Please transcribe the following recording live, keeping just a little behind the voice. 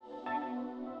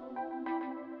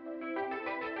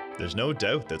There's no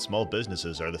doubt that small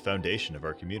businesses are the foundation of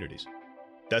our communities.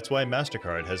 That's why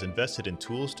MasterCard has invested in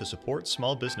tools to support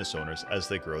small business owners as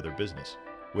they grow their business.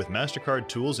 With MasterCard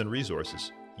tools and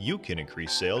resources, you can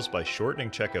increase sales by shortening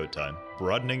checkout time,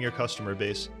 broadening your customer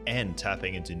base, and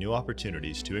tapping into new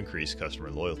opportunities to increase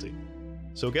customer loyalty.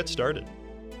 So get started.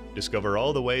 Discover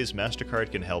all the ways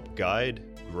MasterCard can help guide,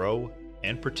 grow,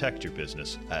 and protect your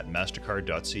business at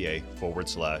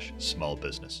mastercard.ca/small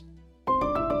business.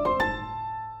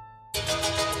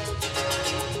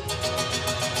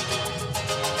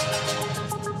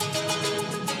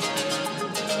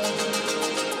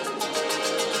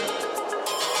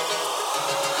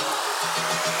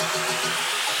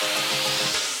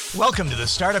 Welcome to the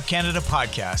Startup Canada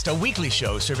podcast, a weekly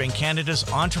show serving Canada's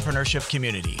entrepreneurship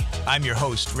community. I'm your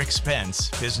host, Rick Spence,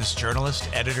 business journalist,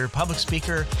 editor, public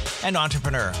speaker, and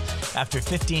entrepreneur. After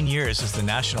 15 years as the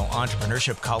national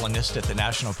entrepreneurship columnist at the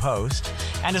National Post,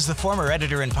 and as the former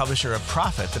editor and publisher of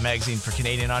Profit, the magazine for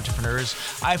Canadian entrepreneurs,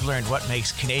 I've learned what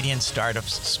makes Canadian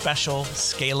startups special,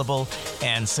 scalable,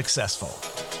 and successful.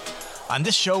 On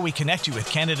this show, we connect you with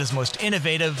Canada's most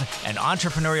innovative and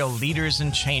entrepreneurial leaders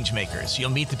and changemakers. You'll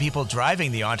meet the people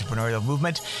driving the entrepreneurial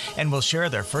movement, and we'll share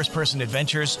their first-person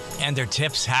adventures and their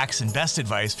tips, hacks, and best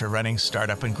advice for running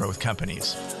startup and growth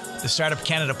companies. The Startup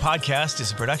Canada podcast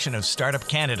is a production of Startup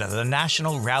Canada, the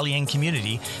national rallying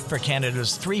community for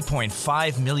Canada's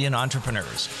 3.5 million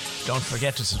entrepreneurs. Don't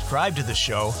forget to subscribe to the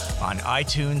show on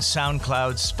iTunes,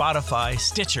 SoundCloud, Spotify,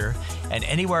 Stitcher, and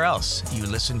anywhere else you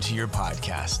listen to your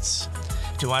podcasts.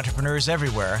 To entrepreneurs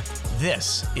everywhere,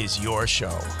 this is your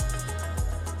show.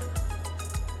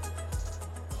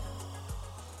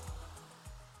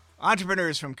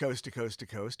 Entrepreneurs from coast to coast to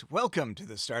coast, welcome to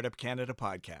the Startup Canada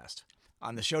podcast.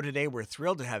 On the show today, we're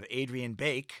thrilled to have Adrian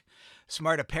Bake.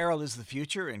 Smart apparel is the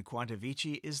future and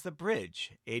Quantavici is the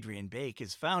bridge. Adrian Bake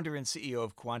is founder and CEO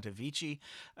of Quantavici,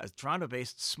 a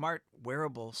Toronto-based smart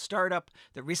wearable startup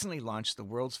that recently launched the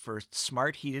world's first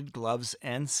smart heated gloves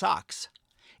and socks.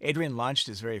 Adrian launched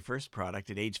his very first product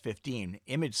at age 15,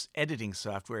 image editing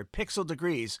software Pixel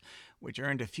Degrees, which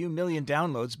earned a few million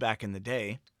downloads back in the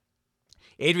day.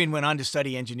 Adrian went on to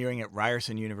study engineering at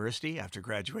Ryerson University. After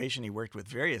graduation, he worked with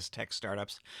various tech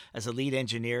startups as a lead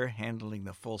engineer, handling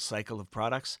the full cycle of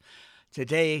products.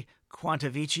 Today,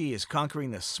 Quantavici is conquering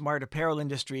the smart apparel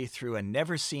industry through a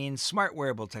never-seen smart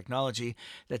wearable technology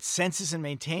that senses and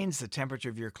maintains the temperature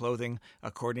of your clothing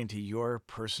according to your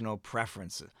personal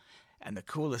preferences. And the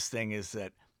coolest thing is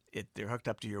that they're hooked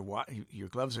up to your watch. Your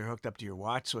gloves are hooked up to your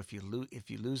watch, so if you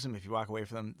lose them, if you walk away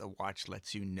from them, the watch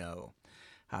lets you know.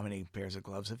 How many pairs of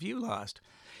gloves have you lost?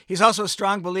 He's also a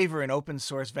strong believer in open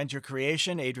source venture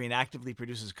creation. Adrian actively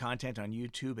produces content on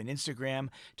YouTube and Instagram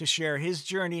to share his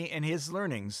journey and his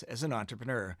learnings as an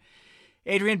entrepreneur.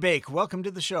 Adrian Bake, welcome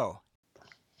to the show.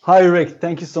 Hi, Rick.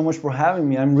 Thank you so much for having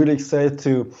me. I'm really excited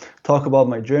to talk about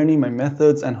my journey, my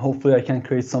methods, and hopefully I can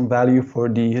create some value for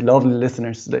the lovely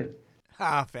listeners today.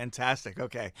 Fantastic.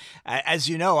 Okay. As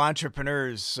you know,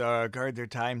 entrepreneurs guard their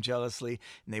time jealously,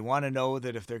 and they want to know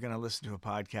that if they're going to listen to a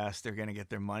podcast, they're going to get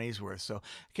their money's worth. So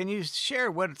can you share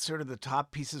what sort of the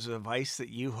top pieces of advice that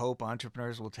you hope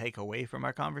entrepreneurs will take away from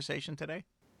our conversation today?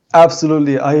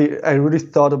 Absolutely. I really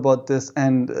thought about this,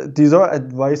 and these are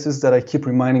advices that I keep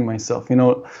reminding myself.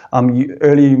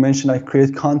 Earlier you mentioned I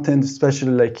create content,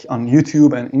 especially like on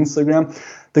YouTube and Instagram.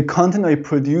 The content I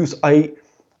produce, I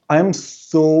am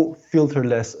so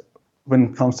filterless when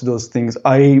it comes to those things.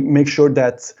 I make sure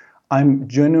that I'm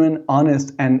genuine,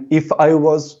 honest, and if I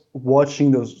was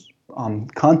watching those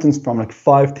contents from like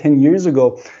 5-10 years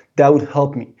ago, that would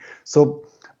help me. So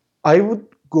I would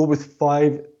go with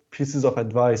 5 pieces of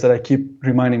advice that I keep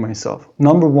reminding myself.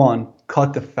 Number 1,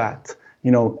 cut the fat.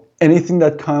 Anything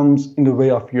that comes in the way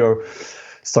of your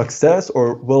success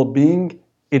or well-being,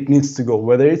 it needs to go.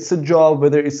 Whether it's a job,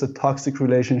 whether it's a toxic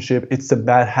relationship, it's a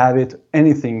bad habit,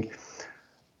 anything.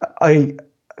 I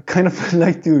kind of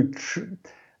like to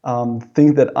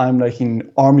think that I'm like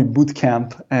in army boot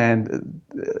camp and,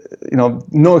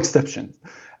 no exceptions.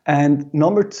 And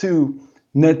number 2,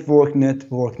 network.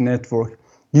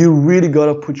 You really got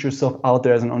to put yourself out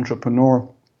there as an entrepreneur.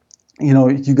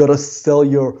 You got to sell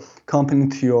your company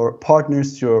to your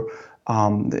partners, to your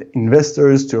the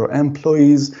investors, to your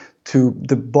employees, to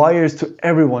the buyers, to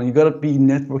everyone. You got to be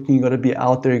networking, you got to be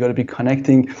out there, you got to be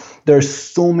connecting. There's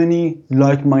so many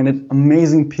like-minded,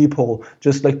 amazing people,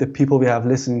 just like the people we have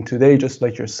listening today, just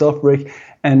like yourself, Rick.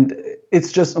 And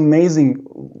it's just amazing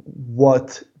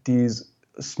what these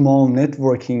small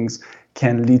networkings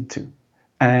can lead to.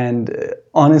 And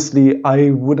honestly,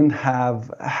 I wouldn't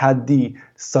have had the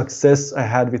success I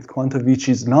had with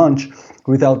Quantavici's launch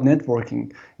without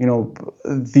networking.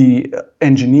 The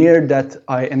engineer that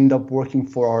I ended up working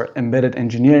for our embedded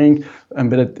engineering,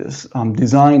 embedded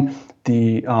design,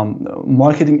 the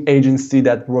marketing agency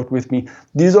that worked with me,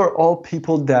 these are all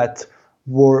people that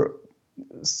were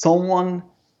someone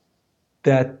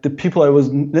that the people I was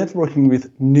networking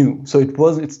with knew. So it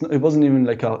wasn't even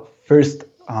like a first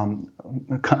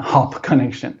hop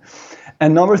connection.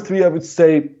 And number three, I would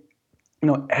say,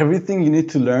 everything you need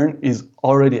to learn is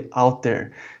already out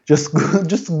there. Just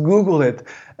Google it.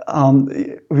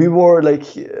 We were like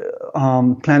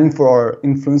planning for our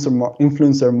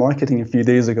influencer marketing a few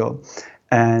days ago,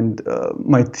 and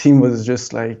my team was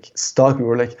just like stuck. We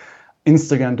were like,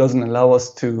 Instagram doesn't allow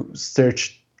us to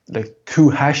search like two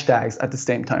hashtags at the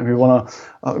same time.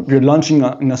 We're launching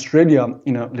in Australia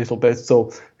in a little bit,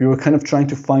 so we were kind of trying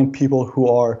to find people who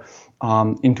are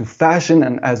into fashion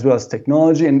and as well as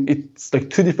technology, and it's like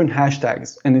two different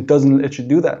hashtags, and it doesn't let you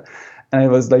do that. And I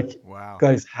was like, wow,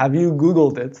 guys, have you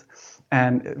Googled it?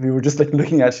 And we were just like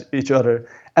looking at each other,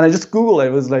 and I just Googled it.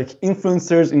 It was like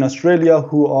influencers in Australia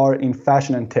who are in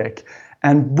fashion and tech,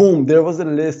 and boom, there was a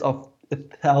list of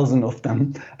 1,000 of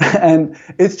them. And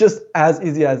it's just as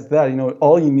easy as that.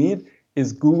 All you need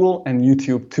is Google and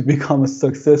YouTube to become a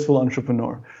successful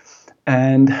entrepreneur.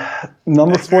 And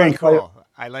number that's four very and five, cool.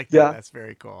 I like that. yeah, That's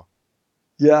very cool.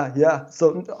 yeah.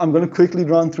 So I'm going to quickly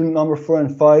run through number 4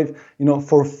 and 5.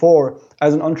 For four,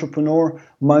 as an entrepreneur,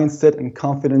 mindset and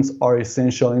confidence are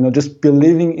essential. Just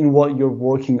believing in what you're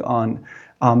working on,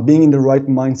 being in the right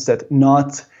mindset,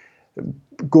 not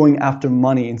going after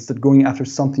money, instead going after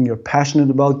something you're passionate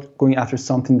about, going after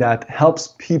something that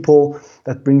helps people,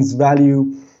 that brings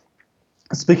value.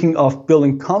 Speaking of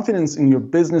building confidence in your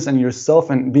business and yourself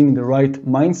and being in the right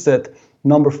mindset,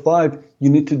 number 5, you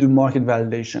need to do market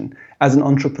validation. As an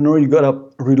entrepreneur, you gotta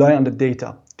rely on the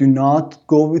data. Do not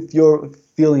go with your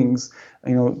feelings.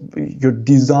 Your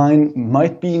design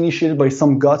might be initiated by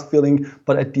some gut feeling,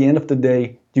 but at the end of the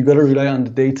day, you gotta rely on the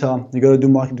data. You gotta do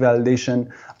market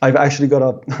validation.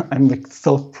 I'm like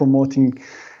self-promoting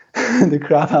the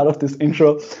crap out of this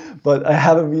intro, but I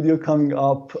have a video coming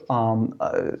up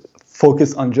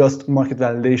focused on just market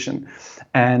validation.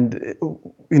 And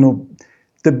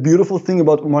the beautiful thing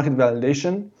about market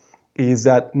validation is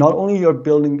that not only you're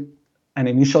building an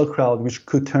initial crowd which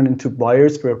could turn into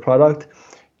buyers for your product,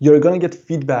 you're going to get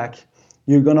feedback.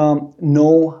 You're going to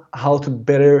know how to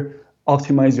better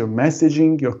optimize your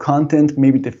messaging, your content,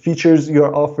 maybe the features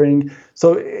you're offering.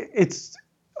 So it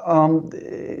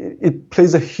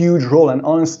plays a huge role. And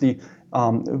honestly,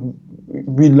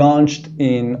 we launched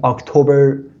in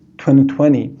October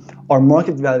 2020. Our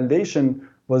market validation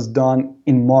was done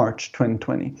in March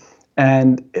 2020.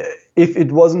 And if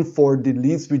it wasn't for the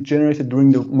leads we generated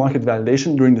during the market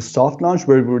validation, during the soft launch,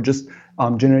 where we were just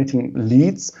generating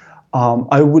leads,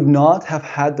 I would not have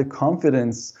had the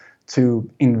confidence to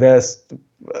invest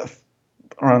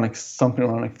around something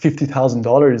around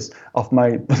 $50,000 of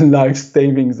my life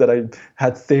savings that I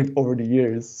had saved over the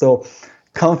years. So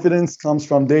confidence comes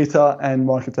from data and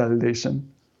market validation.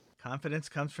 Confidence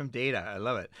comes from data. I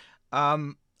love it.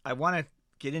 I want to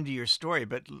get into your story,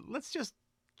 but let's just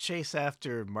chase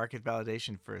after market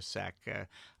validation for a sec,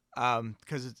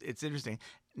 because it's interesting.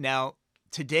 Now,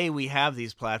 today we have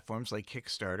these platforms like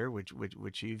Kickstarter,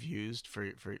 which you've used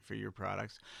for your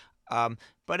products.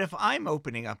 But if I'm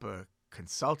opening up a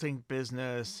consulting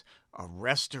business, a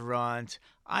restaurant,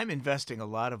 I'm investing a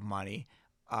lot of money,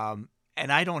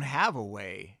 and I don't have a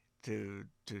way to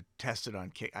test it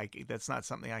on that's not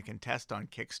something I can test on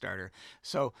Kickstarter.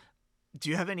 So, do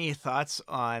you have any thoughts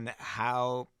on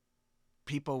how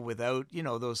people without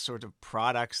those sort of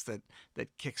products that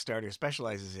Kickstarter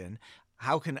specializes in,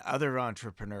 how can other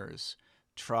entrepreneurs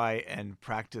try and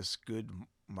practice good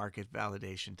market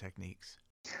validation techniques?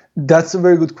 That's a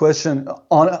very good question.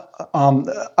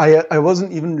 I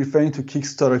wasn't even referring to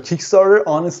Kickstarter. Kickstarter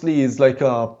honestly is like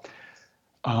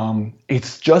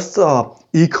it's just a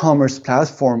e-commerce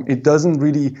platform.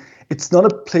 It's not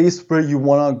a place where you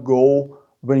want to go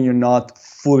when you're not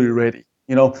fully ready.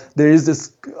 There is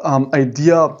this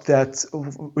idea that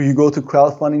you go to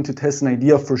crowdfunding to test an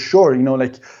idea for sure,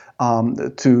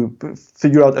 to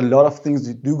figure out a lot of things.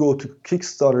 You do go to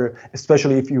Kickstarter,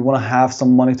 especially if you want to have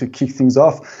some money to kick things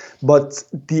off. But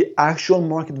the actual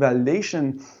market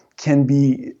validation can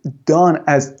be done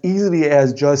as easily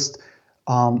as just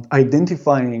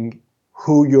identifying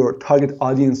who your target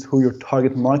audience, who your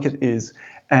target market is,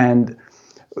 and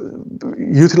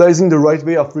utilizing the right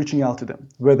way of reaching out to them,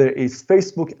 whether it's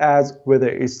Facebook ads, whether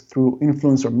it's through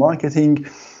influencer marketing.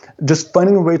 just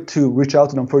finding a way to reach out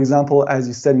to them. For example, as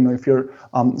you said, if you're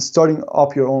starting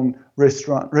up your own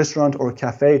restaurant or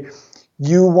cafe,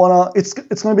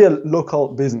 it's gonna be a local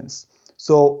business.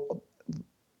 So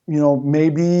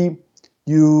maybe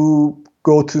you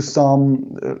go to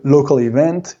some local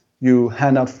event, you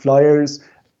hand out flyers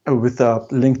with a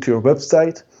link to your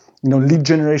website. Lead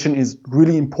generation is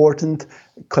really important.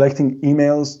 Collecting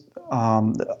emails,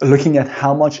 looking at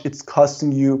how much it's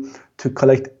costing you to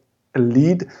collect a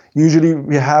lead. Usually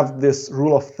we have this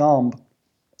rule of thumb.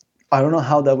 I don't know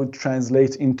how that would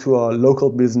translate into a local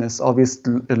business.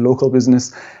 Obviously, a local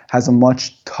business has a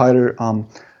much tighter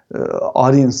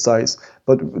audience size.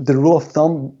 But the rule of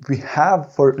thumb we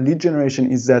have for lead generation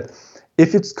is that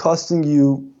if it's costing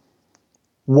you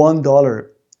 $1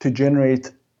 to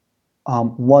generate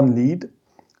one lead,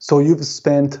 so you've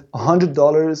spent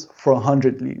 $100 for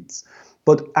 100 leads.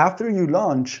 But after you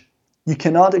launch, you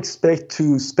cannot expect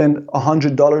to spend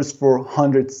 $100 for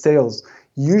 100 sales.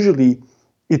 Usually,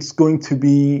 it's going to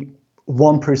be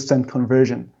 1%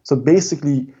 conversion. So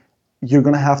basically, you're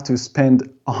going to have to spend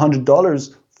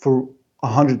 $100 for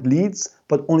 100 leads,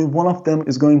 but only one of them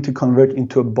is going to convert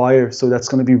into a buyer. So that's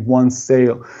going to be one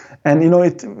sale. And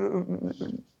it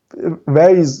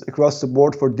varies across the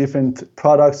board for different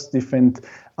products, different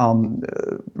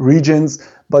regions,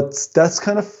 but that's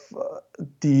kind of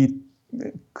the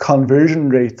conversion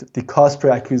rate, the cost per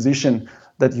acquisition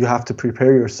that you have to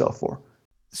prepare yourself for.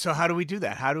 So how do we do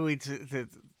that? How do we?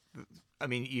 I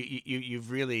mean,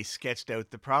 you've really sketched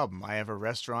out the problem. I have a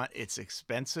restaurant. It's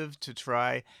expensive to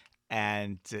try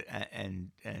and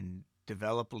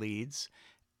develop leads,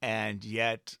 and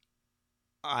yet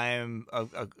I'm a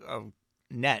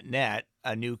net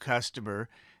a new customer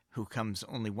who comes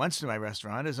only once to my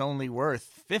restaurant is only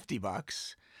worth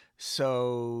 $50.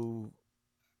 So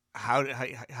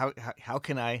how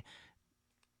can I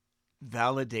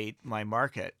validate my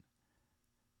market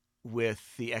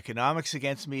with the economics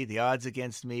against me, the odds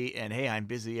against me, and hey, I'm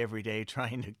busy every day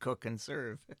trying to cook and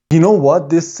serve? You know what?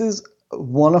 This is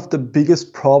one of the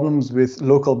biggest problems with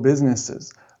local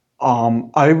businesses.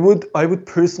 I would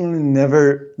personally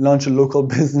never launch a local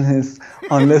business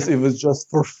unless it was just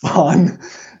for fun,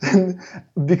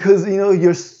 because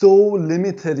you're so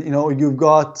limited. You've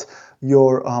got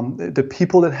your the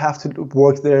people that have to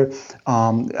work there,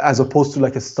 as opposed to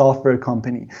like a software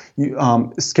company.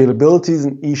 Scalability is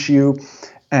an issue,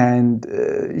 and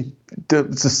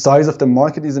the size of the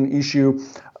market is an issue.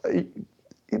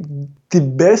 The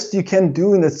best you can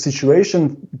do in that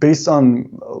situation, based on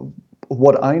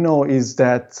what I know, is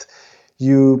that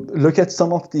you look at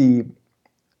some of the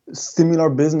similar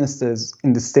businesses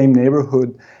in the same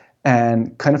neighborhood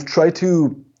and kind of try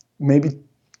to maybe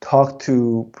talk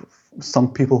to some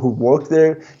people who work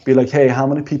there, be like, hey, how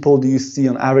many people do you see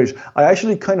on average? I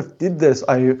actually kind of did this.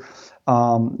 I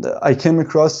came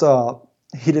across a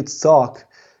heated sock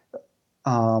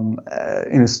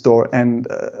in a store, and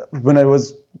when I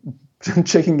was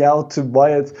checking out to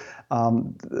buy it,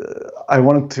 I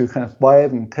wanted to kind of buy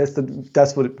it and test it.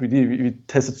 That's what we did. We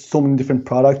tested so many different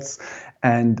products,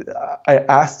 and I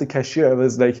asked the cashier, I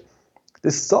was like,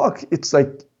 this sock, it's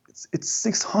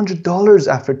 $600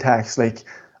 after tax. Like,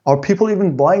 are people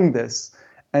even buying this?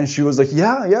 And she was like,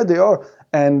 yeah, they are.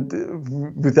 And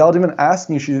without even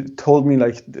asking, she told me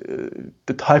like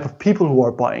the type of people who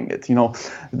are buying it.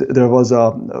 There was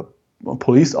a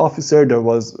police officer, there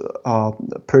was a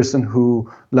person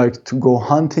who liked to go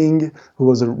hunting, who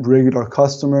was a regular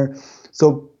customer.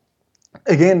 So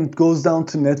again, it goes down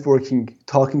to networking,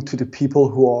 talking to the people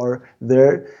who are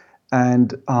there.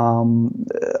 And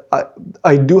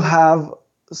I do have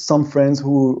some friends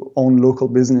who own local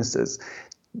businesses.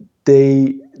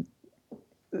 I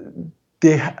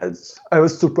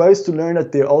was surprised to learn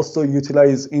that they also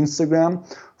utilize Instagram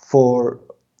for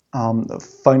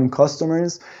finding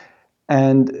customers.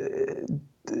 And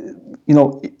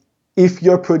if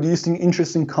you're producing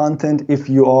interesting content, if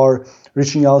you are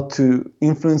reaching out to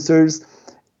influencers,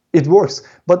 it works.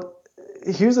 But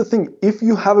here's the thing: if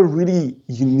you have a really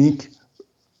unique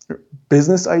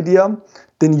business idea,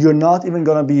 then you're not even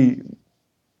gonna be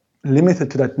limited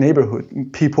to that neighborhood.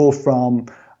 People from,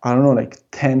 I don't know, like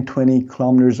 10, 20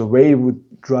 kilometers away would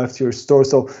drive to your store.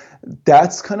 So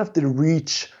that's kind of the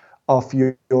reach of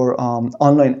your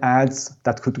online ads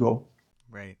that could go.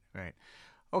 Right.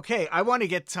 Okay, I want to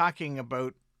get talking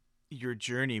about your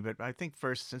journey, but I think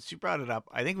first, since you brought it up,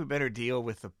 I think we better deal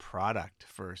with the product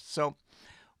first. So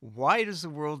why does the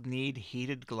world need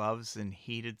heated gloves and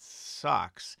heated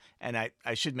socks? And I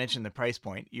should mention the price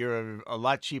point. You're a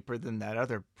lot cheaper than that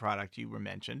other product you were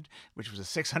mentioned, which was a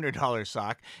 $600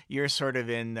 sock. You're sort of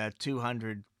in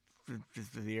 $200,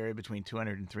 the area between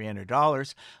 $200 and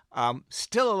 $300.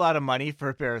 Still a lot of money for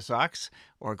a pair of socks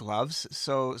or gloves.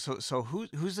 So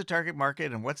who's the target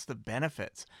market, and what's the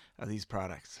benefits of these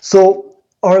products? So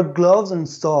our gloves and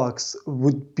socks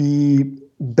would be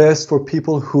best for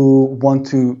people who want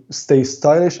to stay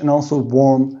stylish and also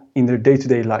warm in their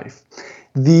day-to-day life.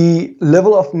 The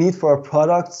level of need for our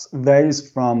products varies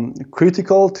from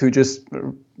critical to just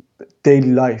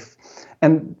daily life.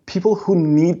 And people who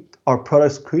need our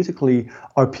products critically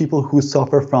are people who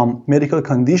suffer from medical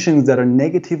conditions that are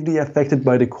negatively affected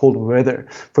by the cold weather.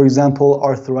 For example,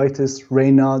 arthritis,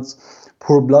 Raynaud's,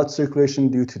 poor blood circulation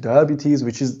due to diabetes,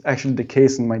 which is actually the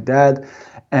case in my dad,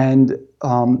 and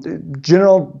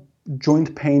general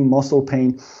joint pain, muscle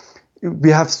pain.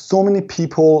 We have so many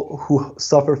people who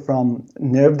suffer from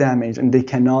nerve damage and they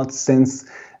cannot sense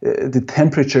the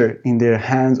temperature in their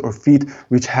hands or feet,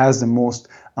 which has the most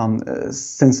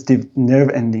sensitive nerve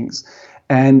endings.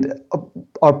 And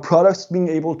our products being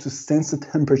able to sense the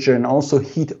temperature and also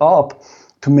heat up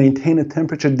to maintain a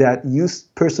temperature that you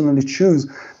personally choose,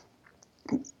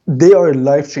 they are a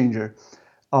life changer.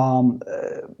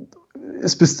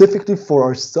 Specifically for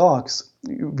our socks,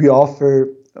 we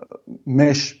offer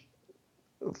mesh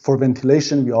for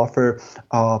ventilation. We offer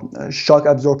shock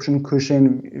absorption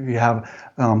cushion. We have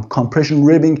compression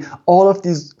ribbing. All of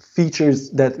these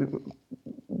features that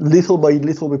little by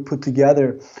little we put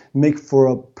together make for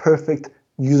a perfect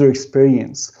user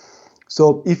experience.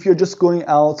 So if you're just going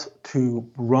out to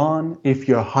run, if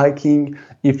you're hiking,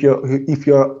 if you're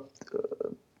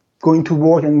going to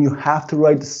work and you have to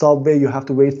ride the subway, you have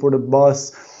to wait for the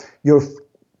bus, your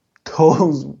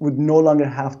toes would no longer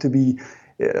have to be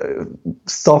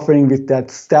suffering with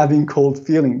that stabbing cold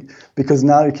feeling, because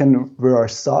now you can wear our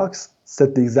socks,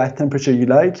 set the exact temperature you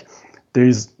like. There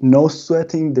is no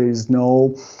sweating, there is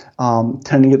no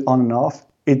turning it on and off.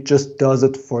 It just does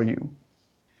it for you.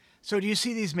 So do you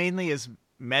see these mainly as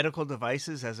medical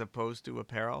devices as opposed to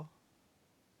apparel?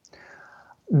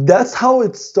 That's how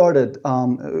it started.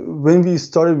 When we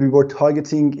started, we were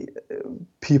targeting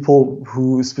people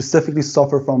who specifically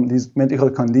suffer from these medical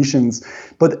conditions.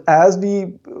 But as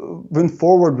we went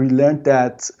forward, we learned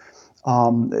that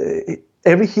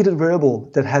every heated wearable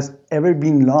that has ever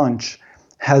been launched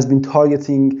has been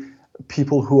targeting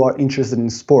people who are interested in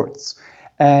sports.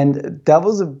 And that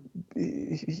was a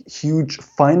huge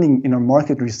finding in our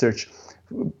market research.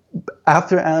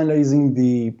 After analyzing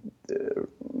the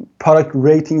product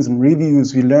ratings and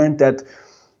reviews, we learned that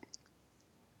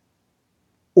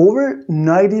over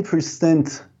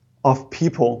 90% of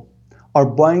people are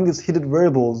buying these heated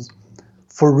wearables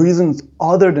for reasons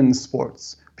other than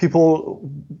sports. People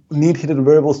need heated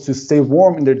wearables to stay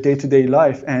warm in their day-to-day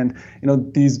life, and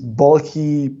these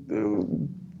bulky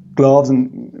gloves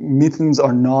and mittens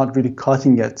are not really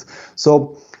cutting it.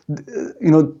 So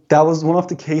that was one of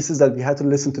the cases that we had to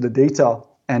listen to the data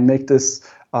and make this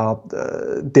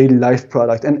daily life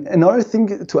product. And another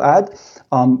thing to add,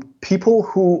 people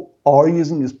who are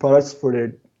using these products for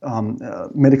their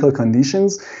medical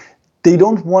conditions, they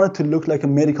don't want it to look like a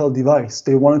medical device.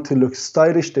 They want it to look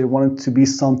stylish. They want it to be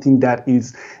something that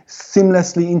is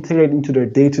seamlessly integrated into their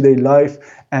day-to-day life.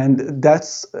 And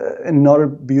that's another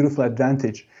beautiful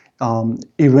advantage.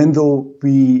 Even though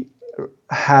we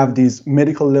have these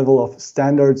medical level of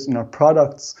standards in our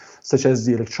products, such as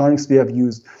the electronics we have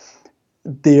used,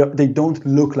 they don't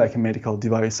look like a medical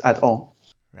device at all.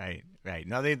 Right.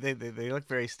 No, they look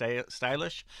very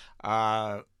stylish.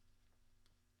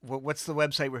 What's the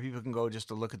website where people can go just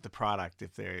to look at the product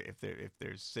if they're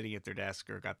sitting at their desk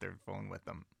or got their phone with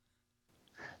them?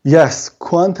 Yes,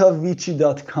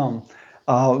 quantavici.com.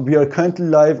 We are currently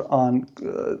live on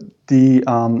the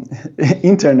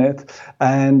internet,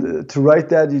 and to write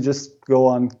that, you just go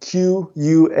on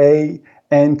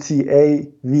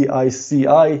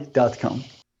quantavici.com.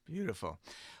 Beautiful.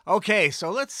 Okay, so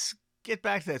let's get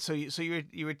back to that. So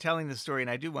you were telling the story,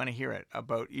 and I do want to hear it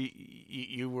about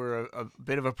you were a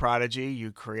bit of a prodigy.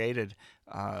 You created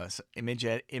image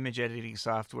editing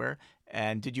software,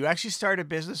 and did you actually start a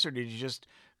business, or did you just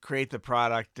create the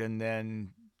product and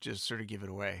then just sort of give it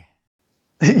away?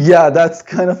 Yeah, that's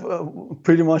kind of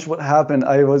pretty much what happened.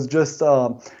 I was just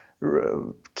a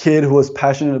kid who was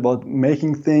passionate about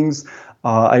making things.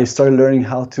 I started learning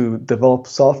how to develop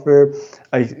software.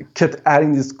 I kept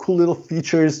adding these cool little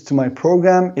features to my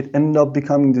program. It ended up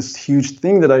becoming this huge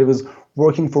thing that I was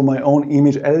working for my own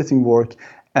image editing work.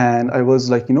 And I was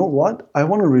like, you know what? I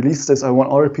want to release this. I want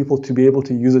other people to be able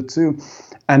to use it too.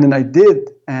 And then I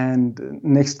did. And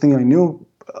next thing I knew,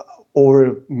 over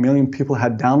 1 million people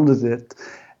had downloaded it.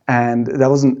 And that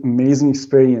was an amazing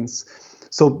experience.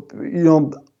 So,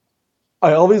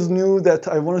 I always knew that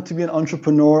I wanted to be an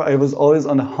entrepreneur. I was always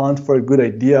on the hunt for a good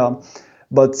idea.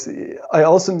 But I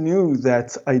also knew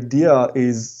that idea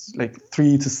is like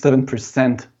 3 to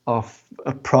 7% of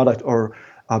a product or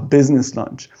a business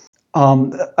launch.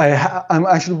 I'm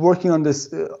actually working on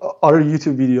this other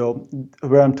YouTube video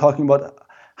where I'm talking about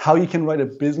how you can write a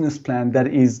business plan that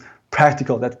is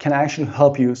practical, that can actually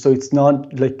help you. So it's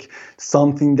not like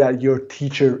something that your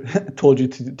teacher told you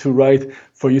to write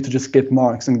for you to just get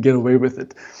marks and get away with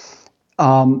it.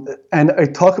 And I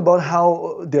talk about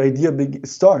how the idea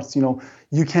starts.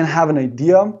 You can have an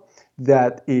idea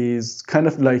that is kind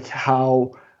of like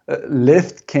how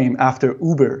Lyft came after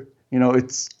Uber.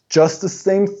 It's just the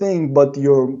same thing, but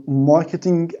your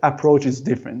marketing approach is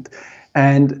different.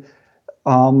 And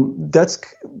that's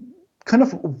kind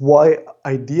of why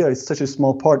idea is such a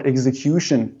small part.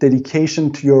 Execution,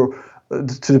 dedication to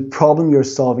the problem you're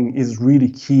solving is really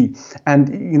key. And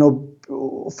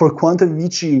for Quanta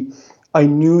Vici, I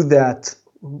knew that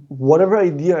whatever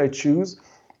idea I choose,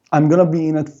 I'm gonna be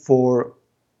in it for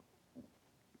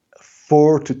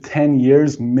 4 to 10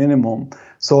 years minimum.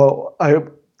 So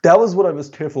that was what I was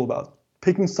careful about,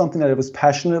 picking something that I was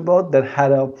passionate about, that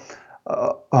had a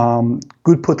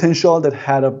good potential, that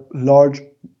had a large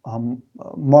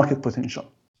market potential.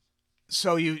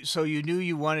 So you knew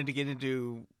you wanted to get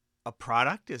into a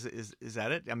product? Is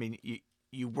that it? I mean,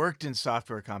 you worked in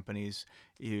software companies,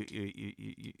 you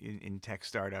in tech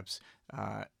startups.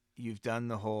 You've done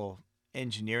the whole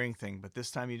engineering thing, but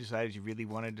this time you decided you really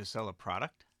wanted to sell a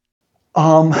product?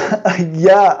 Um,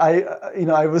 yeah,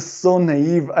 I was so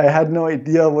naive. I had no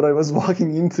idea what I was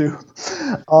walking into.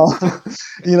 Um,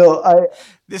 you know, I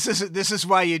This is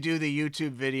why you do the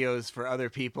YouTube videos for other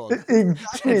people to,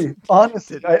 exactly,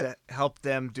 honestly, to help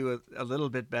them do it a little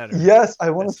bit better. yes,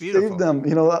 I want That's to save beautiful. them.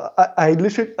 I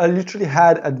literally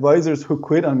had advisors who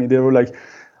quit on me. They were like,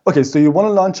 okay, so you want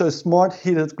to launch a smart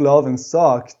heated glove and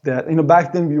sock that,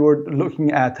 back then we were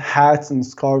looking at hats and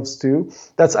scarves too.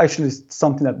 That's actually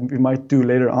something that we might do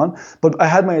later on. But I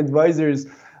had my advisors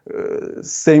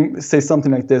say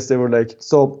something like this. They were like,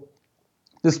 so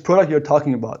this product you're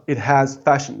talking about, it has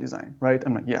fashion design, right?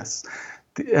 I'm like, yes.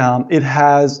 It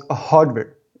has a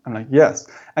hardware. I'm like, yes.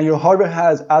 And your hardware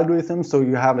has algorithms, so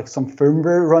you have like some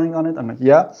firmware running on it. I'm like,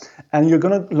 yeah. And you're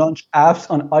gonna launch apps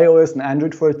on iOS and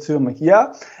Android for it too. I'm like,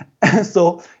 yeah. And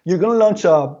so you're gonna launch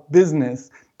a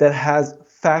business that has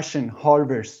fashion,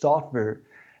 hardware, software,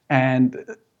 and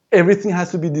everything has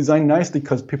to be designed nicely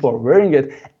because people are wearing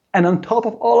it. And on top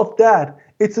of all of that,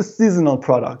 it's a seasonal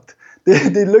product.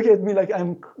 They look at me like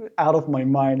I'm out of my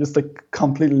mind, just like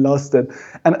completely lost it.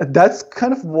 And that's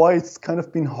kind of why it's kind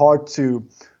of been hard to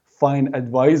find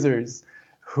advisors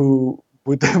who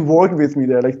would work with me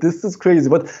there. Like, this is crazy.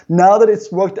 But now that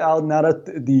it's worked out, now that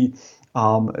the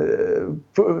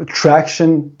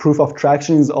proof of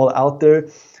traction is all out there,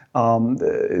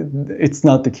 it's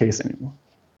not the case anymore.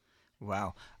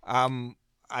 Wow.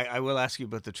 I will ask you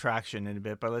about the traction in a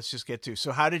bit, but let's just get to.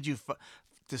 So how did you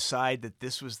decide that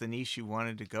this was the niche you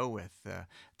wanted to go with?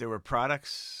 There were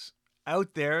products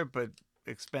out there, but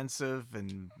expensive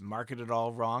and marketed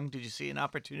all wrong. Did you see an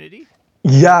opportunity?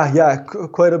 Yeah,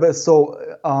 quite a bit.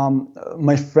 So,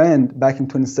 my friend back in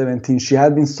 2017, she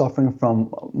had been suffering from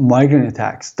migraine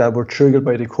attacks that were triggered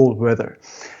by the cold weather.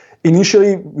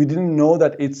 Initially, we didn't know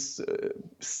that it's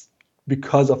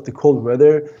because of the cold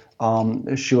weather.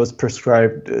 She was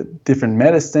prescribed different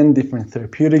medicine, different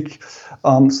therapeutic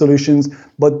solutions.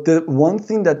 But the one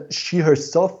thing that she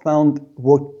herself found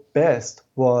worked best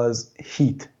was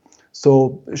heat.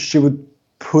 So she would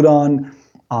put on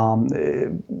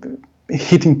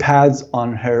heating pads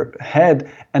on her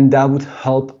head, and that would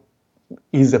help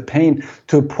ease the pain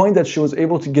to a point that she was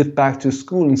able to get back to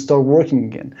school and start working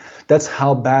again. That's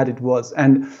how bad it was.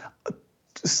 And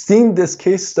seeing this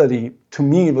case study, to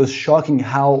me, it was shocking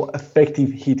how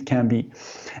effective heat can be.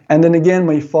 And then again,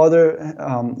 my father,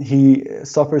 he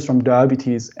suffers from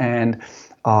diabetes, and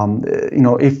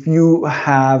if you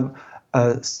have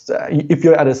if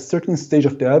you're at a certain stage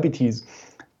of diabetes,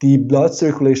 the blood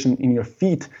circulation in your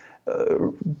feet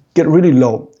get really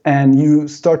low, and you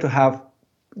start to have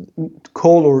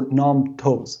cold or numb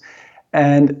toes.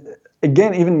 And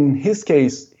again, even in his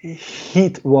case,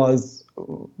 heat was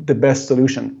the best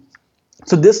solution.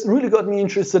 So this really got me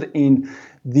interested in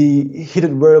the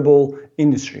heated wearable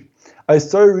industry. I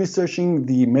started researching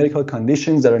the medical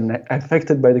conditions that are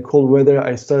affected by the cold weather.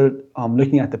 I started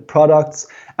looking at the products,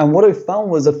 and what I found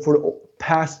was that for the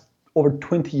past over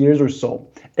 20 years or so.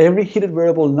 Every heated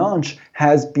wearable launch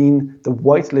has been the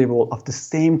white label of the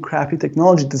same crappy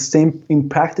technology, the same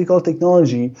impractical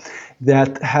technology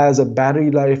that has a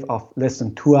battery life of less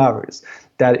than 2 hours,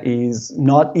 that is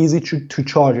not easy to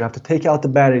charge. You have to take out the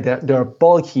battery, they are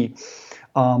bulky.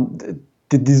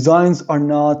 The designs are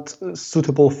not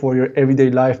suitable for your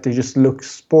everyday life. They just look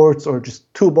sports or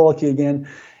just too bulky again.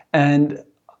 And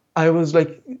I was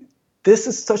like, this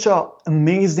is such an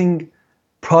amazing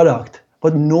product,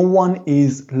 but no one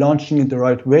is launching it the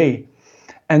right way.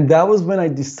 And that was when I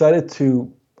decided to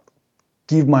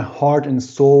give my heart and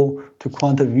soul to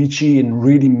Quanta Vici and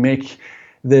really make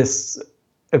this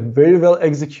a very well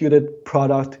executed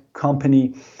product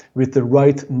company with the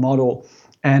right model.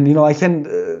 And I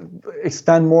can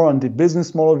expand more on the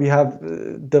business model we have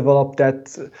developed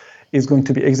that is going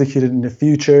to be executed in the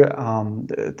future,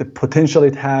 the potential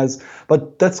it has.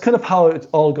 But that's kind of how it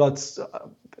all got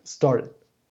started.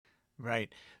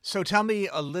 Right. So tell me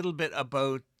a little bit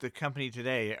about the company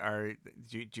today.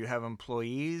 Do you have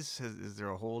employees? Is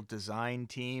there a whole design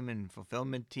team and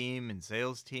fulfillment team and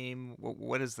sales team?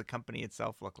 What does the company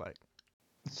itself look like?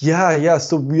 Yeah.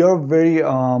 So we are very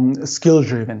skill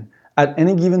driven. At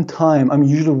any given time, I'm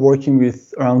usually working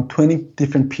with around 20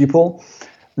 different people.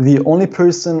 The only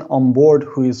person on board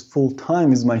who is full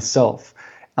time is myself.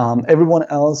 Everyone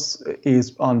else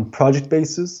is on project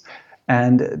basis,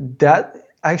 and that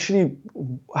actually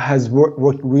has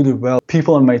worked really well.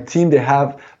 People on my team, they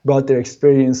have brought their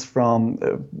experience from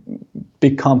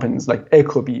big companies like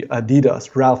Ecobee,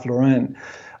 Adidas, Ralph Lauren.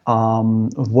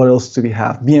 What else do we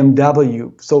have?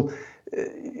 BMW. So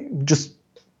just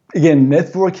again,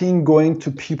 networking, going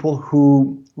to people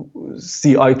who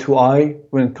see eye to eye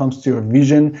when it comes to your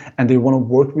vision and they want to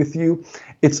work with you.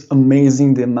 It's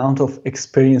amazing the amount of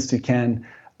experience you can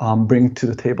bring to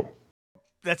the table.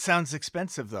 That sounds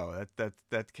expensive, though.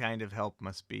 That kind of help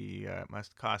must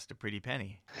cost a pretty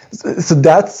penny. So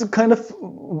that's kind of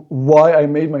why I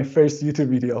made my first YouTube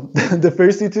video. The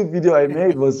first YouTube video I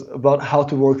made was about how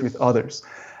to work with others.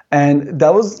 And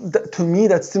to me,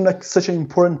 that seemed like such an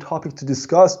important topic to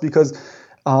discuss because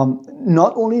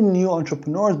not only new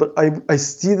entrepreneurs, but I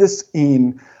see this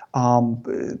in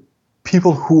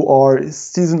people who are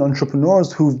seasoned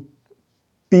entrepreneurs who've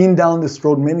been down this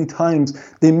road many times.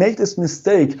 They make this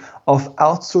mistake of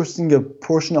outsourcing a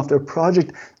portion of their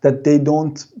project that they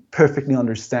don't perfectly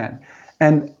understand.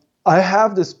 And I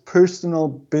have this personal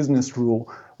business rule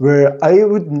where I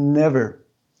would never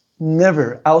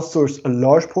outsource a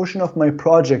large portion of my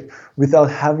project without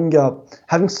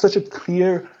having such a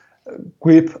clear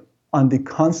grip on the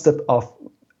concept of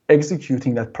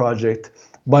executing that project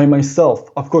by myself.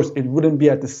 Of course, it wouldn't be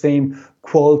at the same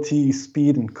quality,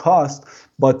 speed, and cost,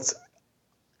 but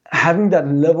having that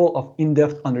level of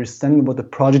in-depth understanding about the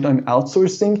project I'm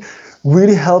outsourcing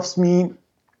really helps me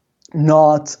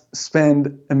not spend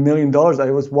 $1 million. I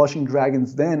was watching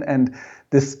Dragon's Den, and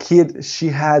this kid, she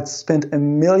had spent $1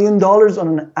 million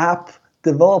on an app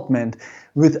development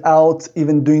without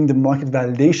even doing the market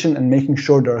validation and making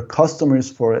sure there are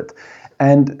customers for it.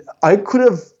 And I could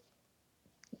have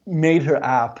made her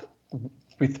app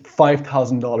with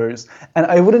 $5,000, and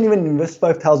I wouldn't even invest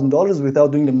 $5,000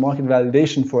 without doing the market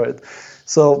validation for it.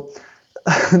 So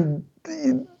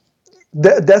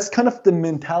that's kind of the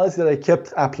mentality that I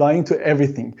kept applying to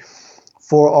everything.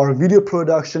 For our video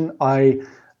production, I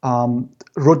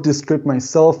wrote this script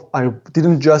myself. I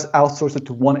didn't just outsource it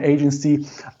to one agency.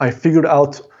 I figured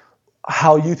out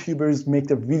how YouTubers make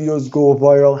their videos go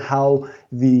viral, how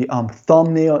the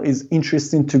thumbnail is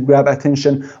interesting to grab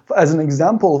attention. As an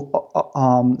example,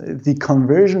 the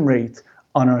conversion rate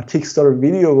on our Kickstarter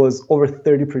video was over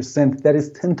 30%. That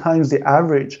is 10 times the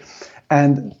average.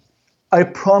 And I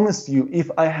promise you, if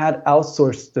I had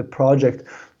outsourced the project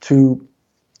to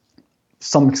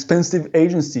some expensive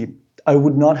agency, I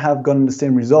would not have gotten the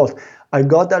same result. I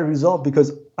got that result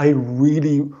because I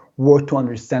really worked to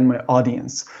understand my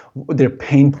audience, their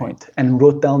pain point, and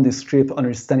wrote down the script,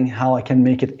 understanding how I can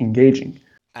make it engaging.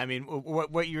 I mean,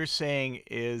 what you're saying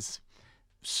is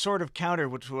sort of counter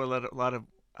to a lot of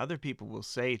other people will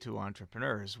say to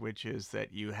entrepreneurs, which is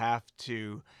that you have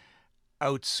to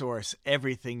outsource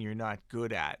everything you're not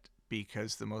good at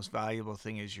because the most valuable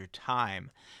thing is your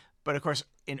time. But of course,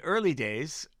 in early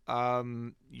days,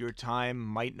 your time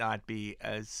might not be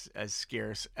as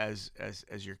scarce as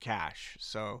your cash.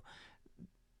 So,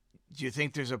 do you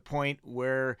think there's a point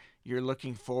where you're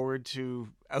looking forward to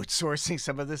outsourcing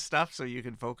some of this stuff so you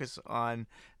can focus on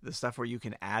the stuff where you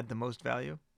can add the most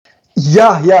value?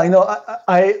 Yeah.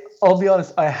 I'll be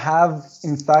honest. I have,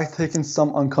 in fact, taken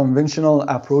some unconventional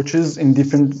approaches in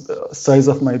different sides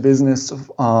of my business.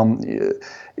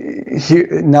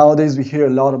 Here nowadays, we hear a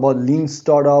lot about lean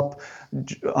startup,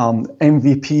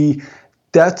 MVP.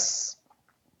 That's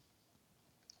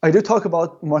I do talk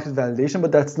about market validation,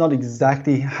 but that's not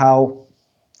exactly how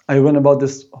I went about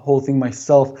this whole thing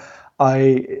myself.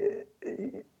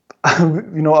 Looking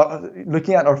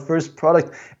at our first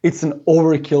product, it's an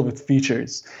overkill with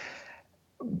features.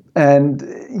 And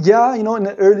yeah, in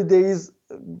the early days,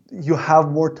 you have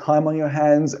more time on your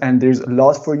hands and there's a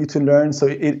lot for you to learn. So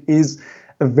it is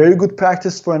a very good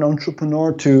practice for an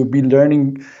entrepreneur to be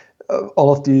learning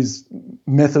all of these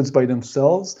methods by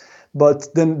themselves.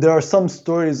 But then there are some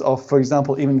stories of, for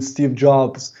example, even Steve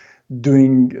Jobs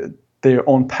doing their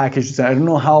own package design. I don't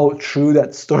know how true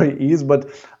that story is, but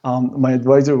my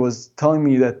advisor was telling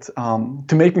me that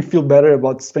to make me feel better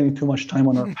about spending too much time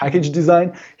on our package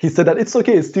design, he said that it's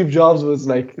okay. Steve Jobs was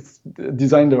like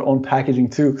designed their own packaging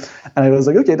too, and I was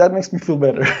like, okay, that makes me feel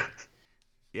better.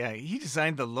 Yeah, he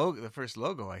designed the logo, the first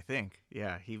logo, I think.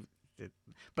 Yeah, he did.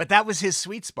 But that was his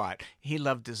sweet spot. He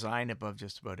loved design above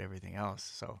just about everything else.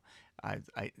 So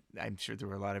I'm sure there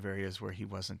were a lot of areas where he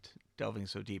wasn't delving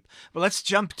so deep. But let's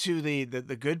jump to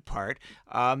the good part.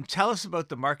 Tell us about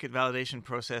the market validation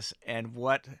process and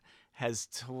what has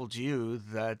told you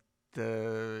that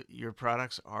your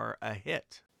products are a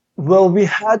hit. Well, we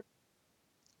had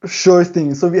sure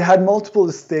thing. So we had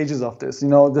multiple stages of this.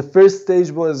 The first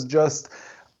stage was just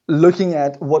looking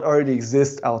at what already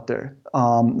exists out there.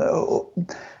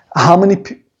 How many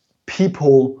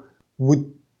people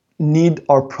would need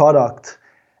our product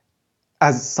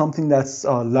as something that's a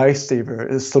lifesaver,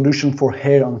 a solution for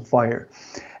hair on fire.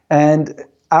 And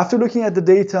after looking at the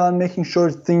data and making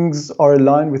sure things are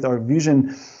aligned with our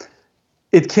vision,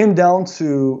 it came down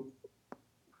to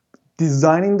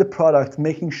designing the product,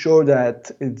 making sure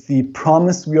that the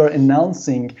promise we are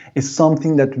announcing is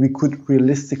something that we could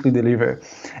realistically deliver.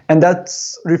 And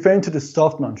that's referring to the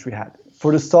soft launch we had.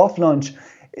 For the soft launch,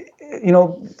 you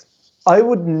know, I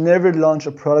would never launch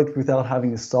a product without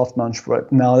having a soft launch for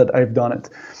it now that I've done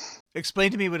it. Explain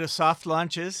to me what a soft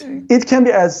launch is. It can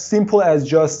be as simple as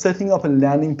just setting up a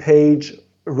landing page,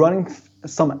 running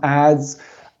some ads,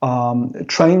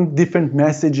 trying different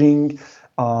messaging.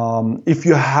 If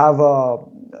you have a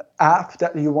app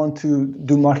that you want to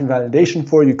do market validation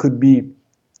for, you could be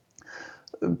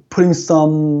putting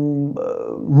some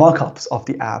mock-ups of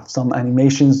the app, some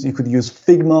animations. You could use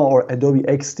Figma or Adobe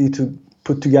XD to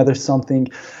put together something.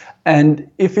 And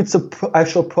if it's a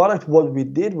actual product, what we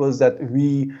did was that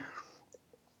we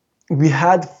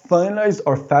had finalized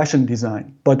our fashion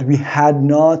design, but we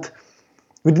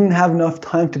didn't have enough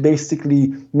time to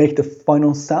basically make the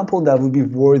final sample that would be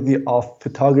worthy of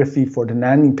photography for the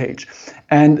landing page.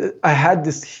 And I had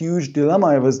this huge dilemma.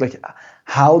 I was like,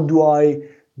 how do I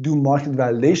do market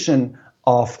validation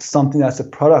of something that's a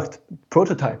product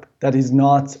prototype that is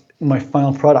not my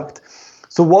final product?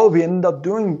 So what we ended up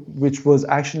doing, which was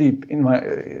actually, in my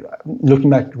looking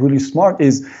back, really smart,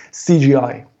 is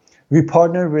CGI. We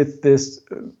partnered with this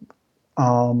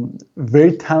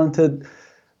very talented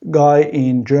guy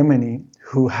in Germany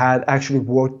who had actually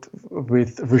worked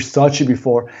with Versace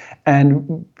before.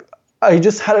 And I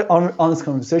just had an honest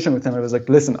conversation with him. I was like,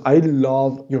 listen, I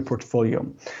love your portfolio.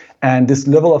 And this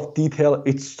level of detail,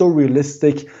 it's so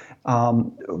realistic.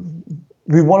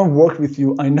 We want to work with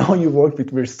you. I know you work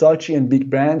with Versace and big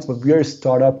brands, but we are a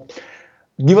startup.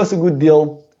 Give us a good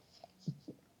deal.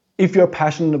 If you're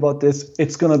passionate about this,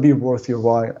 it's gonna be worth your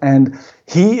while. And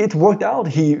it worked out.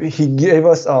 He gave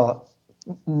us a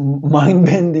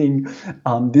mind-bending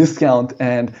discount,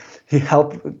 and he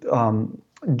helped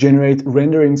generate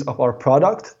renderings of our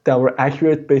product that were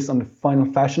accurate based on the final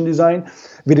fashion design.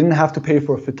 We didn't have to pay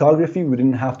for photography. We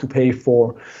didn't have to pay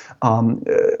for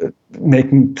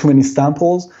making too many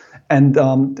samples, and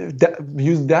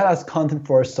use that as content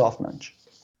for our soft launch.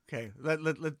 Okay,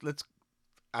 let's.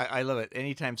 I love it.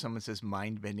 Anytime someone says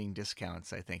mind-bending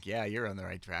discounts, I think, yeah, you're on the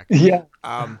right track. Yeah.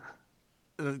 Um,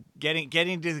 getting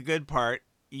to the good part,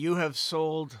 you have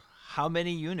sold how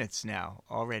many units now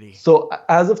already? So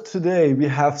as of today, we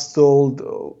have sold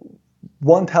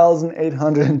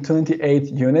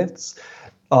 1,828 units.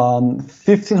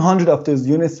 1,500 of those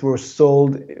units were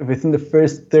sold within the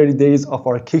first 30 days of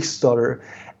our Kickstarter,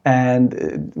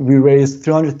 and we raised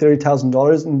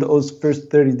 $330,000 in those first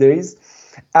 30 days.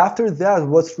 After that,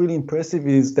 what's really impressive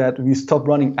is that we stopped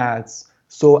running ads.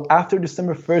 So after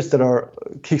December 1st, that our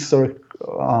Kickstarter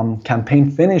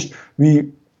campaign finished, we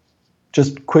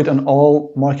just quit on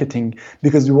all marketing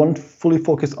because we want to fully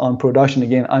focus on production.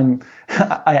 Again,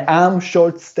 I am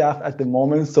short staffed at the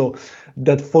moment, so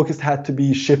that focus had to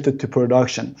be shifted to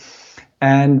production.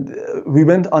 And we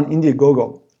went on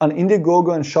Indiegogo. On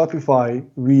Indiegogo and Shopify,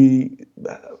 we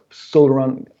sold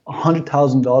around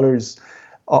 $100,000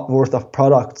 worth of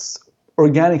products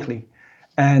organically.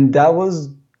 And that was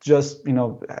just, a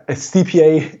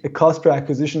CPA, a cost per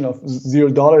acquisition of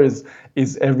 $0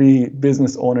 is every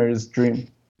business owner's dream.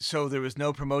 So there was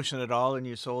no promotion at all, and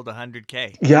you sold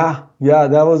 100K. Yeah,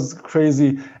 that was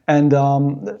crazy. And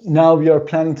now we are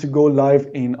planning to go live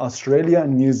in Australia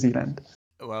and New Zealand.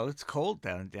 Well, it's cold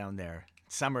down there.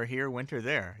 Summer here, winter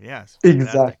there. Yes,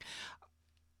 exactly.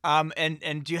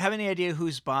 And do you have any idea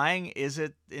who's buying? Is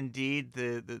it indeed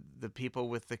the people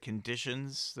with the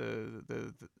conditions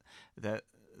that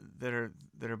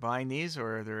are buying these,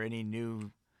 or are there any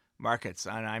new markets?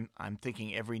 And I'm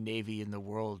thinking every navy in the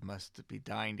world must be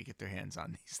dying to get their hands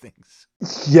on these things.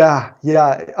 Yeah.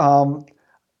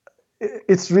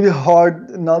 It's really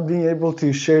hard not being able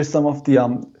to share some of the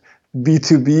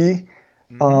B2B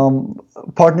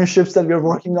partnerships that we're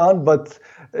working on, but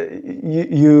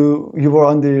you were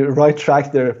on the right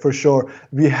track there for sure.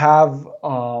 We have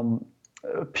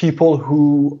people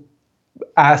who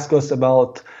ask us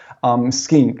about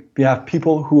skiing. We have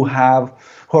people who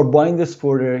are buying this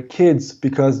for their kids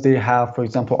because they have, for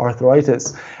example,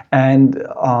 arthritis, and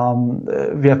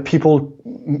we have people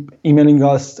emailing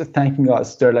us, thanking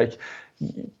us. They're like,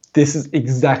 "This is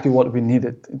exactly what we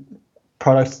needed.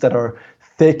 Products that are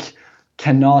thick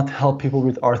cannot help people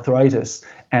with arthritis,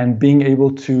 and being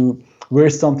able to wear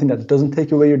something that doesn't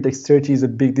take away your dexterity is a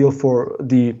big deal for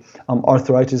the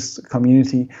arthritis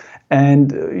community."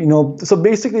 And so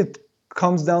basically it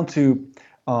comes down to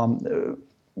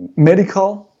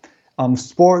medical,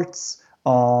 sports,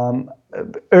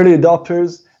 early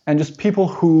adopters, and just people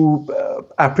who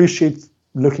appreciate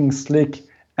looking slick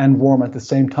and warm at the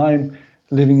same time,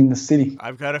 living in the city.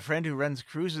 I've got a friend who runs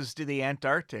cruises to the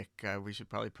Antarctic. We should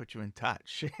probably put you in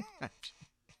touch.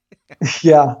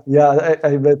 Yeah,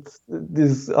 I bet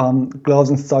these gloves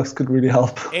and socks could really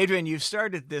help. Adrian, you've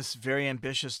started this very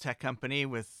ambitious tech company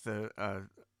with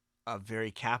a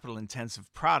very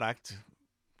capital-intensive product,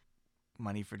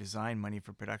 money for design, money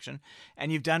for production,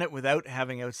 and you've done it without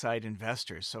having outside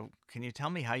investors. So can you tell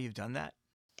me how you've done that?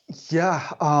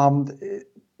 Yeah,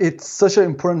 it's such an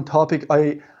important topic.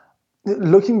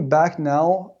 Looking back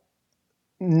now,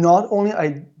 not only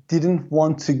I didn't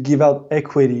want to give out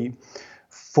equity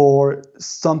for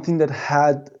something that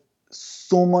had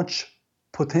so much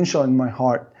potential in my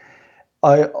heart,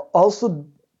 I also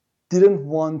didn't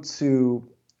want to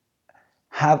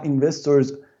have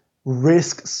investors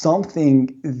risk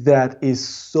something that is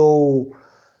so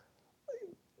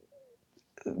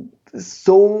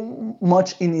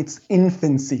much in its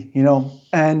infancy,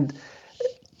 and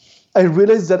I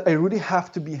realized that I really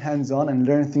have to be hands-on and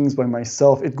learn things by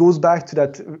myself. It goes back to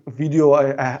that video,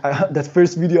 that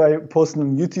first video I posted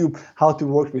on YouTube, how to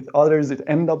work with others. It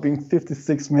ended up being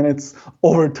 56 minutes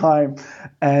over time.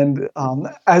 And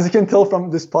as you can tell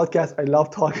from this podcast, I love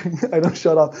talking. I don't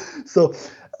shut up. So,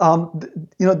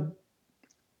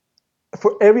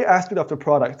 for every aspect of the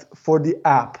product, for the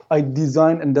app, I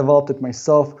designed and developed it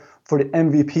myself. For the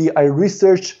MVP, I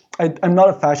researched. I'm not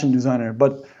a fashion designer,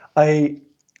 but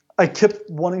I kept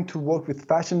wanting to work with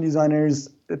fashion designers,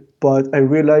 but I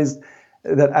realized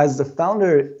that as the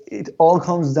founder, it all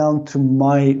comes down to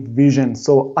my vision.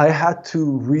 So I had to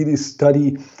really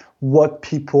study what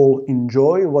people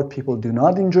enjoy, what people do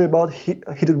not enjoy about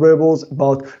heated wearables,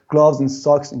 about gloves and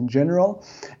socks in general,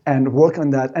 and work on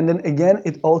that. And then again,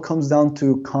 it all comes down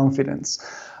to confidence.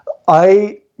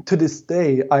 To this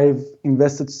day, I've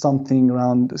invested something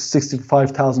around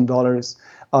 $65,000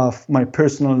 of my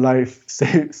personal life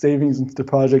savings into the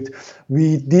project.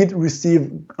 We did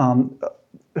receive a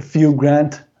few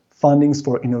grant fundings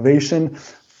for innovation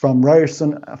from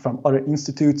Ryerson, from other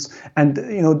institutes, and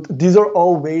these are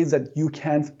all ways that you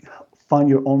can fund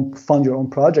your own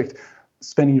project,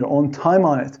 spending your own time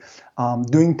on it,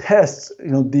 doing tests.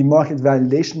 The market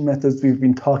validation methods we've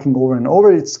been talking over and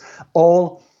over. It's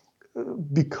all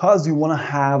because you want to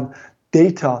have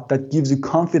data that gives you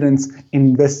confidence in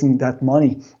investing that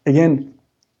money. Again,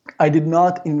 I did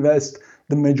not invest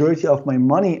the majority of my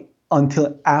money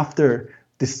until after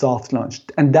the soft launch.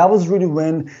 And that was really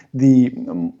when the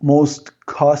most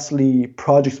costly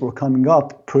projects were coming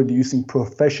up, producing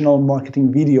professional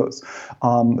marketing videos,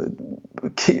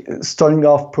 starting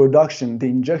off production, the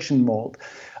injection mold,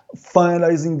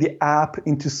 finalizing the app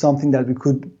into something that we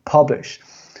could publish.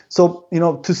 So,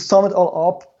 to sum it all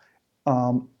up,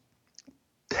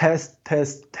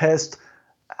 test,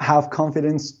 have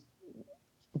confidence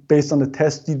based on the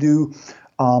test you do,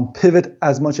 pivot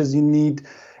as much as you need,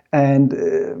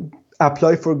 and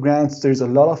apply for grants. There's a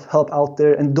lot of help out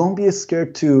there, and don't be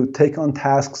scared to take on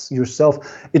tasks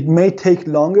yourself. It may take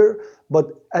longer,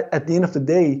 but at the end of the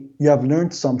day, you have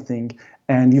learned something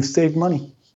and you've saved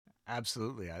money.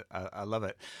 Absolutely. I love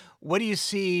it. What do you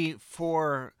see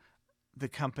for the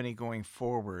company going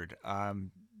forward?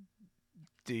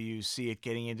 Do you see it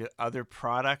getting into other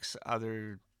products,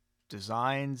 other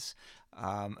designs,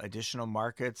 additional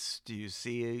markets? Do you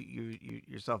see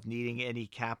yourself needing any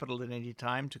capital at any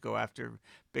time to go after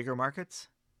bigger markets?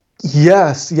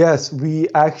 Yes. We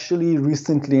actually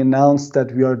recently announced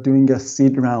that we are doing a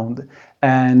seed round,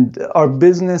 and our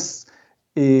business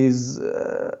is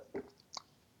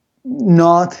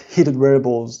not heated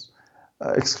wearables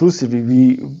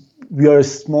exclusively. We are a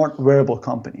smart wearable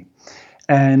company.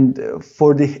 And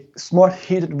for the smart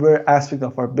heated wear aspect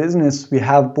of our business, we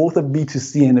have both a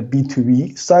B2C and a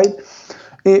B2B side.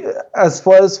 As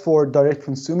far as for direct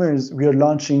consumers, we are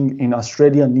launching in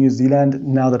Australia and New Zealand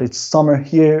now that it's summer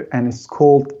here and it's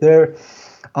cold there.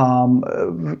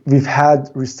 We've had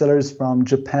resellers from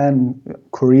Japan,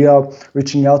 Korea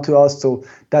reaching out to us. So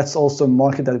that's also a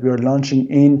market that we are launching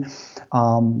in.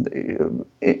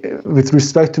 With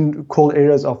respect to cold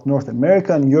areas of North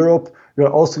America and Europe, we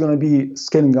are also going to be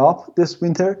scaling up this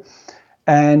winter.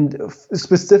 And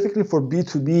specifically for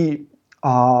B2B,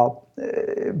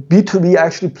 B2B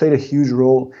actually played a huge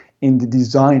role in the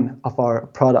design of our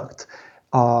product.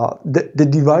 The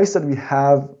device that we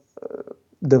have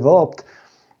developed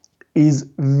is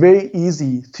very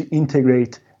easy to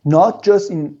integrate, not just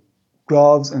in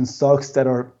gloves and socks that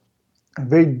are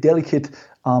very delicate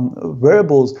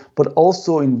wearables, but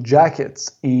also in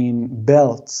jackets, in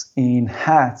belts, in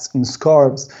hats, in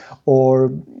scarves,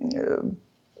 or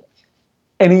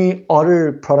any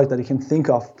other product that you can think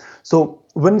of. So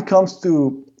when it comes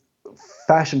to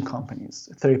fashion companies,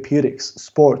 therapeutics,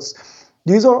 sports,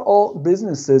 these are all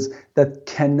businesses that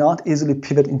cannot easily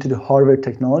pivot into the hardware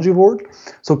technology world.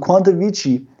 So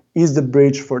Quantavici is the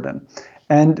bridge for them.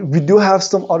 And we do have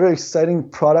some other exciting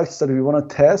products that we want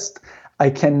to test. I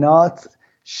cannot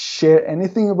share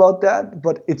anything about that,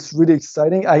 but it's really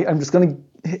exciting. I'm just going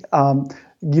to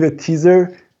give a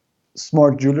teaser,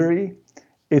 smart jewelry.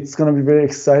 It's going to be very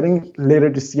exciting.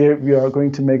 Later this year, we are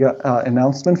going to make an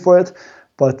announcement for it.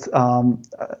 But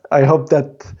I hope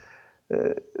that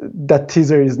that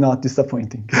teaser is not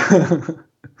disappointing.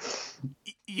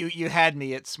 You had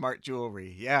me at smart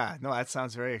jewelry. Yeah, no, that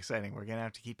sounds very exciting. We're going to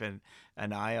have to keep an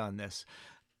eye on this.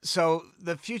 So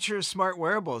the future of smart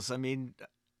wearables, I mean,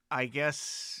 I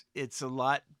guess it's a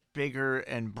lot bigger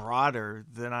and broader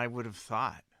than I would have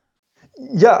thought.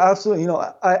 Yeah, absolutely.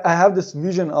 I have this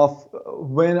vision of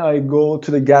when I go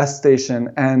to the gas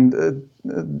station and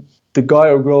the guy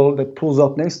or girl that pulls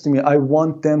up next to me, I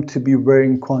want them to be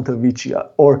wearing Quantavici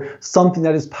or something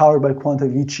that is powered by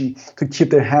Quantavici to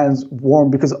keep their hands warm,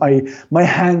 because my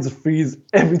hands freeze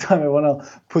every time I want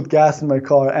to put gas in my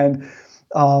car. And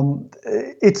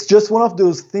it's just one of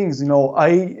those things, a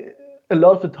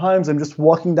lot of the times I'm just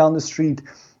walking down the street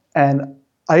and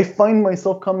I find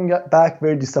myself coming back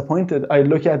very disappointed. I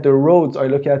look at the roads, I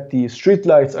look at the street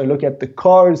lights, I look at the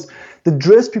cars, the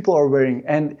dress people are wearing,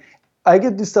 and I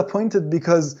get disappointed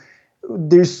because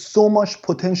there's so much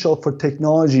potential for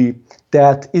technology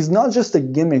that is not just a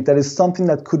gimmick, that is something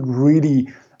that could really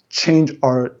change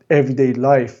our everyday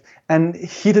life. And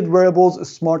heated wearables,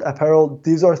 smart apparel,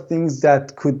 these are things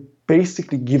that could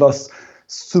basically give us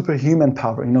superhuman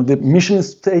power. The mission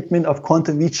statement of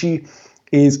Quantavici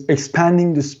is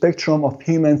expanding the spectrum of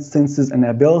human senses and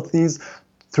abilities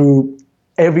through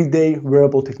everyday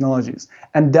wearable technologies.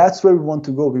 And that's where we want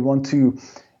to go. We want to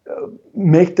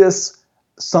make this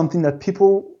something that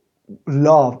people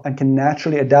love and can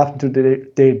naturally adapt to their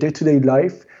day-to-day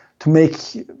life to make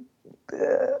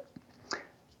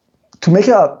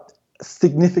a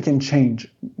significant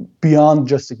change beyond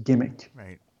just a gimmick.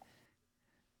 Right.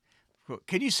 Cool.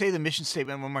 Can you say the mission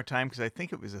statement one more time? Because I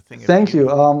think it was a thing. Thank you.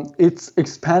 It's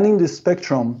expanding the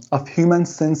spectrum of human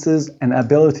senses and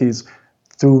abilities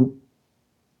through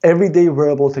everyday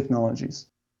wearable technologies.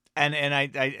 And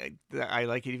I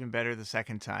like it even better the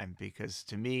second time, because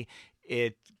to me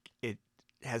it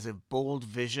has a bold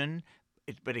vision,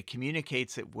 but it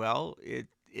communicates it well. It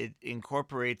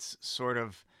incorporates sort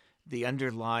of the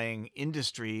underlying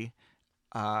industry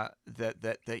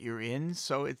that you're in,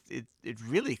 so it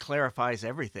really clarifies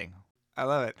everything. I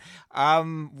love it.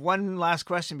 One last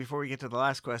question before we get to the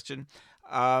last question.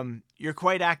 You're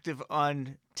quite active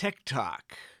on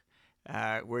TikTok.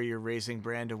 where you're raising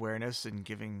brand awareness and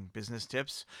giving business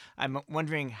tips. I'm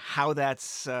wondering how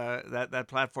that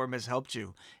platform has helped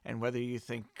you, and whether you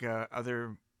think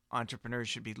other entrepreneurs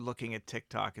should be looking at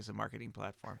TikTok as a marketing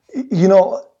platform.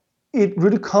 It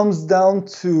really comes down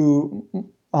to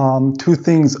two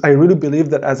things. I really believe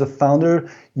that as a founder,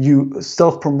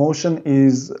 self-promotion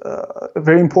is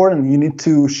very important. You need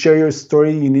to share your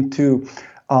story. You need to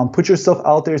put yourself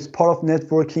out there. It's part of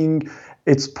networking.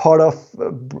 It's part of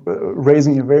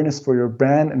raising awareness for your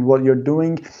brand and what you're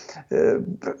doing.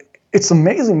 It's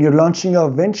amazing. You're launching a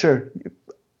venture.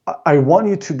 I want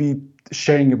you to be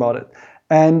sharing about it.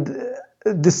 And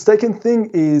the second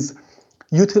thing is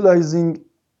utilizing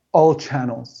all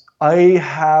channels. I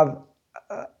have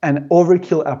an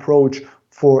overkill approach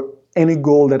for any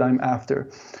goal that I'm after.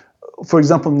 For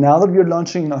example, now that we're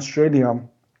launching in Australia,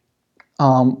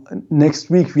 next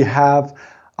week we have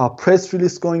a press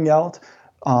release going out.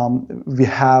 We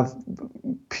have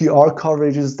PR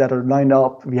coverages that are lined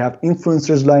up. We have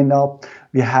influencers lined up.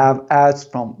 We have ads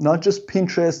from not just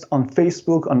Pinterest, on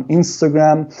Facebook, on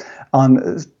Instagram,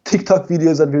 on TikTok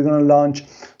videos that we're going to launch.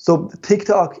 So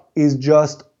TikTok is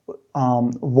just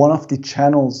one of the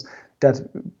channels that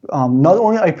not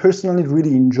only I personally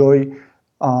really enjoy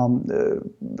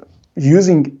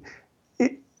using.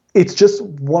 It's just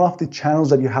one of the channels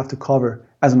that you have to cover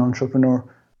as an entrepreneur.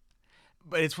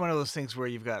 But it's one of those things where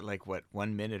you've got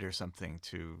 1 minute or something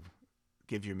to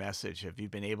give your message. Have you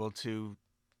been able to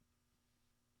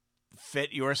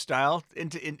fit your style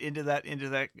into that?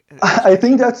 I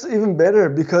think that's even better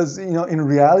because, in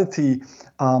reality,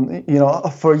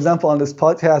 for example, on this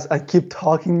podcast, I keep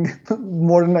talking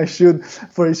more than I should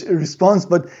for each response.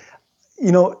 But,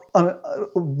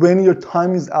 when your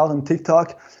time is out on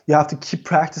TikTok, you have to keep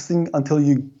practicing until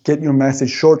you get your message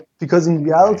short. Because in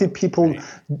reality, people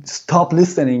stop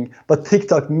listening, but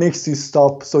TikTok makes you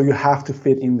stop, so you have to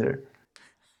fit in there.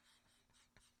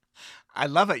 I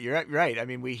love it. You're right. I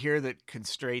mean, we hear that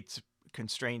constraints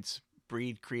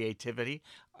breed creativity,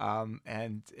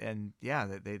 and yeah,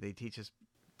 they teach us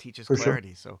for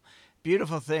clarity. Sure. So,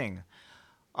 beautiful thing.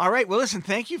 All right. Well, listen.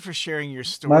 Thank you for sharing your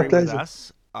story with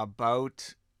us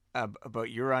about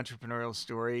your entrepreneurial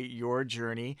story, your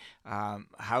journey,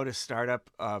 how to start up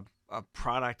a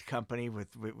product company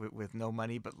with no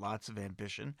money but lots of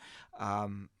ambition. A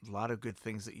lot of good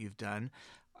things that you've done.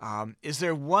 Is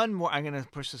there one more? I'm going to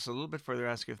push this a little bit further.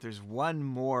 Ask if there's one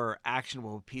more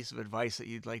actionable piece of advice that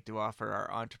you'd like to offer our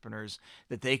entrepreneurs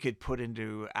that they could put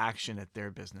into action at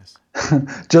their business.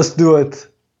 Just do it.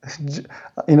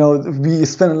 We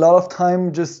spend a lot of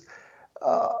time just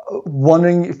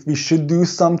wondering if we should do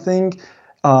something.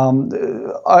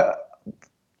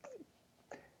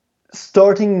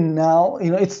 Starting now,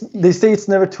 they say it's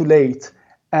never too late,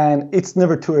 and it's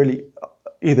never too early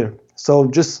either. So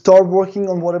just start working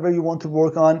on whatever you want to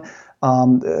work on.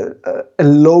 A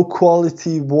low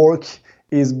quality work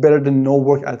is better than no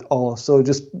work at all. So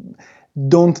just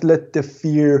don't let the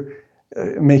fear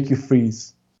make you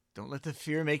freeze. Don't let the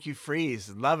fear make you freeze.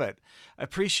 Love it.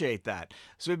 Appreciate that.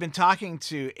 So we've been talking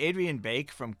to Adrian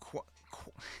Bake from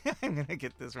I'm going to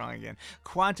get this wrong again.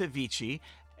 Quanta Vici.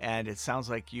 And it sounds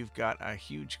like you've got a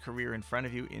huge career in front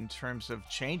of you in terms of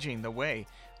changing the way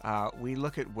we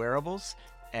look at wearables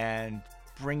and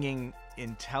bringing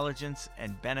intelligence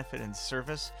and benefit and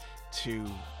service to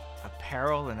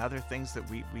apparel and other things that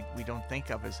we don't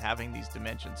think of as having these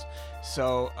dimensions.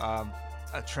 So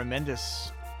a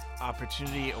tremendous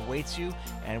opportunity awaits you,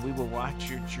 and we will watch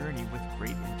your journey with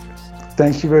great interest.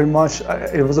 Thank you very much.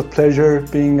 It was a pleasure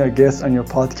being a guest on your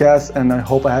podcast, and I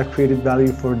hope I have created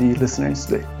value for the listeners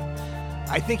today.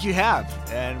 I think you have,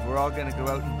 and we're all going to go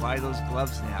out and buy those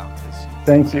gloves now.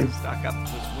 Thank you. Stock up,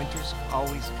 because winter's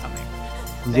always coming.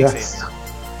 Thanks, yes,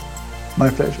 Adrian. My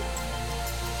pleasure.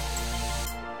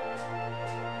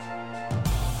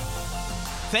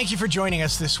 Thank you for joining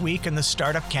us this week in the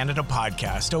Startup Canada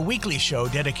podcast, a weekly show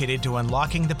dedicated to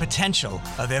unlocking the potential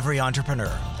of every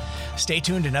entrepreneur. Stay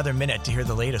tuned another minute to hear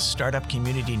the latest startup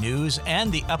community news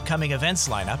and the upcoming events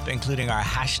lineup, including our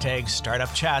hashtag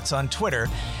Startup Chats on Twitter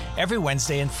every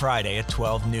Wednesday and Friday at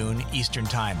 12 noon Eastern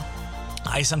Time.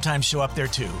 I sometimes show up there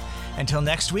too. Until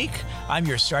next week, I'm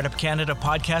your Startup Canada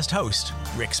podcast host,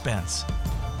 Rick Spence.